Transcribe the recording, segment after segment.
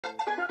Hello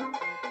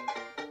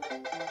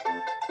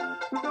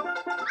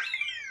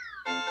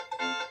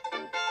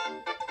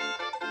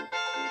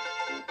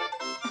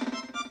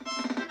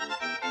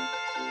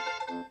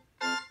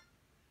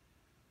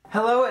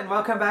and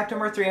welcome back to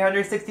more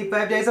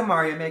 365 Days of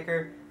Mario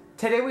Maker.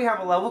 Today we have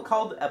a level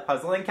called A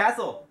Puzzling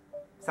Castle.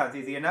 Sounds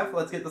easy enough,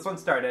 let's get this one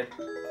started.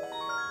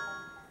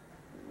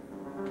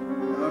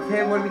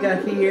 Okay, what do we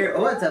got here?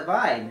 Oh, it's a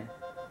vine.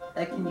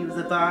 I can use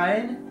a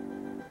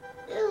vine.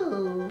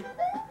 Ew.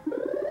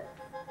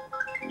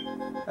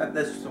 Oh,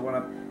 that's just a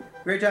one-up.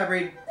 Great job,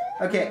 Reed.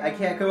 Okay, I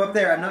can't go up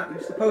there. I'm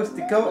not supposed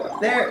to go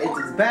up there. It's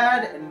as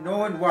bad and no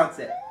one wants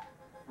it.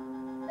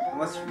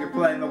 Unless you're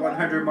playing the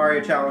 100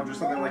 Mario Challenge or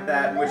something like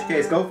that, in which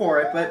case go for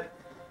it, but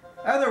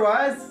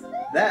otherwise,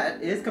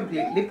 that is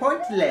completely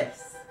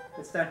pointless.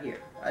 It's down here.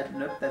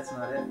 Nope, that's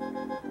not it.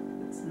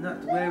 It's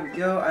not where we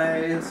go. I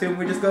assume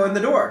we just go in the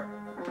door.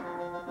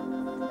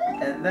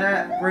 And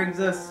that brings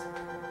us...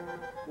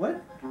 What?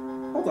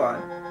 Hold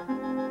on.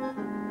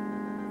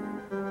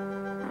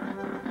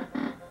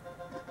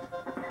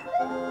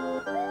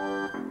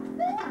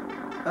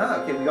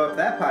 Oh, okay, we go up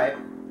that pipe.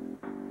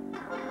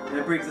 And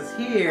it brings us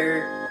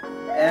here.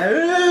 And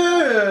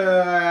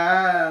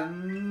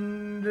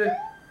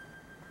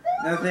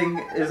nothing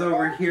is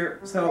over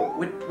here. So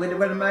what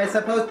am I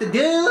supposed to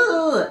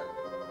do?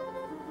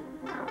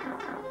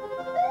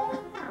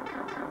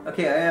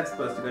 Okay, I am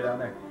supposed to go down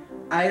there.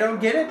 I don't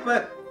get it,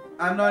 but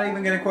I'm not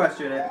even gonna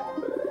question it.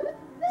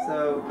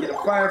 So get a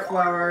fire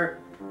flower,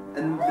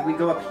 and we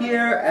go up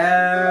here,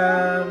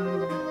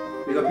 and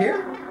we go up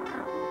here.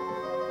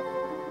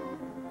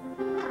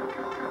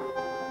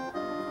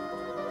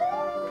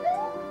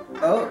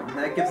 Oh,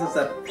 that gives us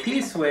a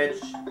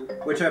P-switch,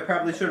 which I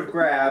probably should have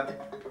grabbed.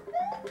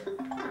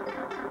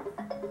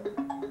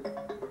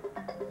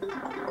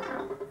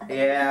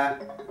 Yeah.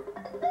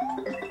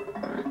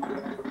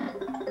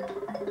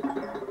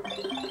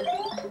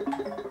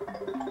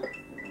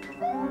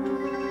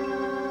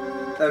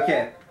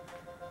 Okay.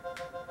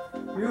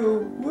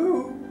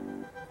 Woo!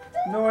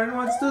 No one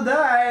wants to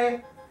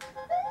die!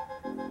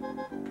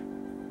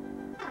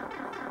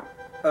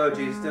 Oh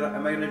geez,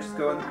 am I gonna just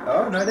go in?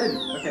 Oh, no I didn't.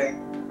 Okay.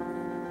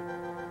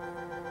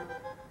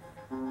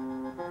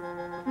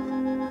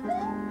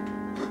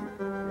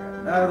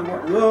 Another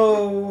one.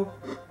 Whoa!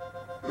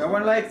 No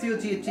one likes you,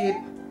 Cheep Cheep.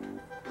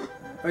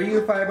 Are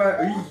you Fireball?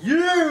 Are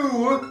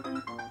you?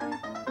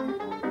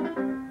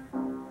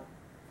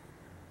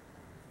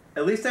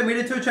 At least I made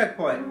it to a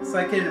checkpoint, so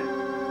I can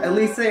at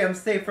least say I'm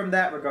safe from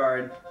that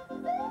regard.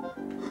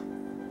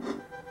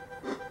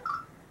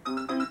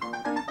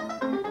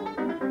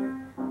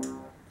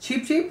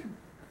 Cheep Cheep?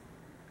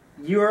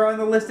 You are on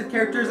the list of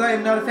characters I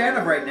am not a fan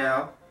of right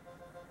now.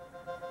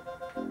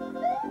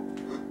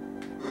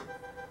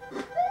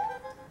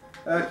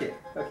 Okay,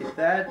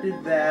 that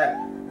did that.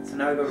 So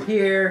now I go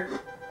here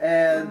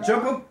and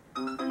jump up.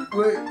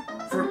 Wait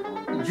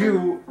for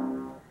you.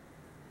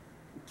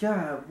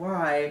 God,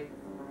 why?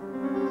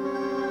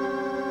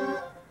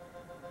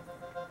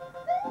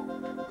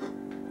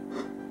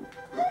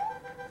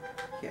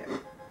 Okay.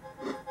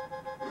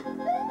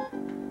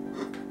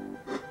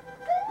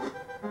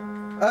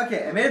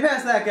 Okay, I made it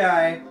past that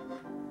guy.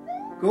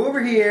 Go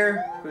over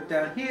here, go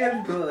down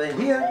here, go over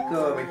here,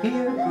 go over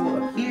here,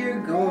 go up here,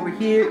 go over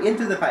here,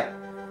 into the pipe.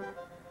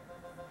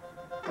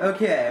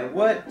 Okay,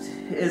 what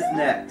is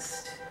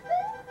next?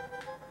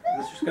 Is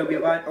this just gonna be a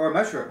vine or a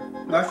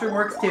mushroom? Mushroom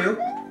works too.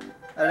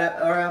 Or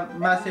a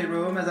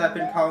mushroom, as I've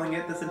been calling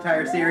it this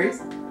entire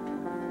series.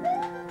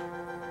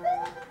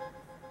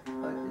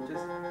 But it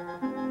just...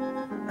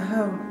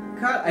 Oh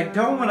god, I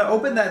don't want to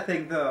open that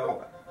thing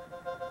though.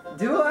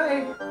 Do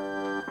I?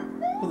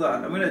 Hold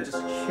on, I'm gonna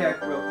just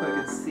check real quick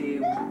and see.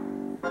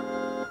 Nope,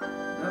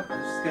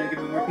 it's just gonna give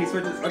me more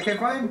P-switches. Okay,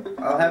 fine.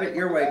 I'll have it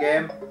your way,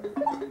 game.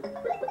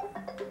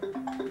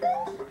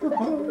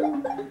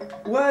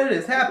 What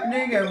is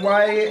happening and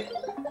why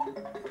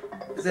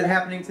is it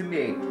happening to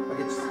me?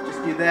 Okay,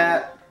 just do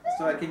that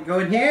so I can go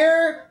in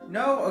here?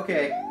 No?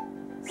 Okay.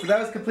 So that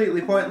was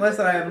completely pointless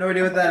and I have no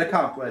idea what that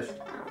accomplished.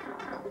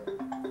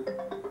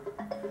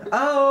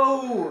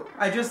 Oh!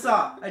 I just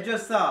saw.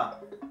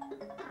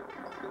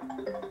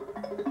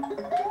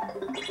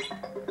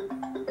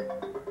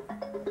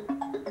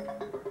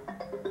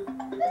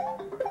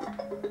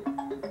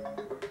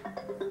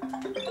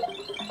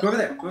 Go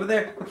over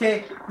there.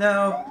 Okay,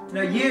 no,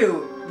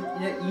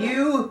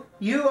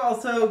 you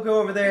also go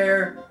over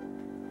there.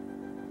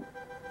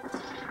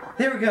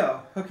 There we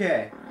go.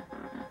 Okay.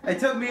 It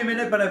took me a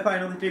minute, but I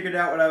finally figured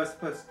out what I was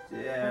supposed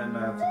to. Yeah, I'm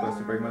not supposed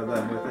to bring my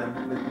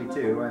them with me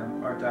too,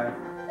 aren't I?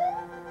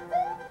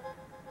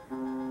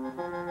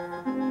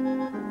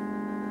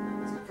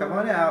 Come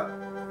on out.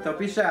 Don't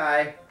be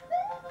shy.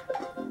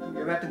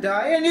 You're about to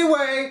die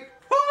anyway.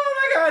 Oh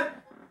my god.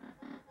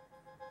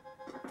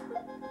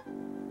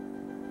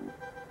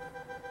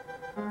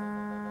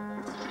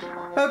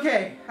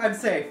 Okay, I'm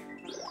safe.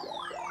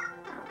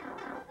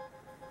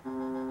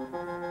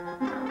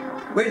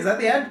 Wait, is that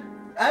the end?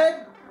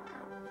 I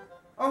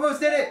almost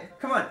did it!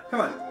 Come on,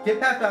 come on. Get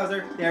past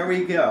Bowser. There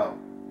we go.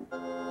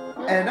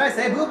 And I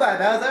say boo-bye,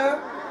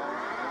 Bowser!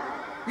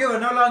 You are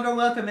no longer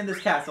welcome in this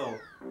castle,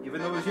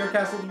 even though it was your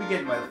castle to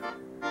begin with.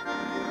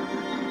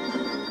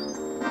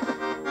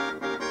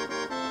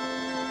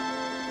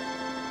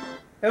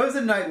 It was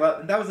a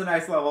that was a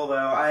nice level, though.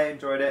 I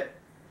enjoyed it.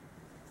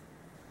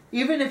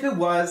 Even if it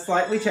was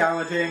slightly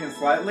challenging and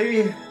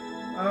slightly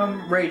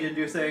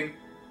rage-inducing,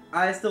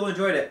 I still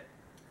enjoyed it.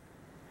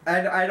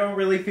 And I don't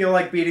really feel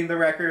like beating the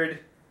record.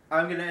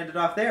 I'm going to end it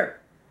off there.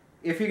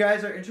 If you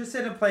guys are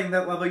interested in playing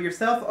that level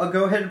yourself, I'll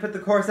go ahead and put the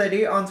course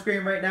ID on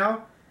screen right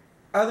now.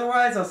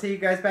 Otherwise, I'll see you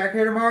guys back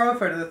here tomorrow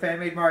for another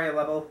fan-made Mario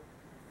level.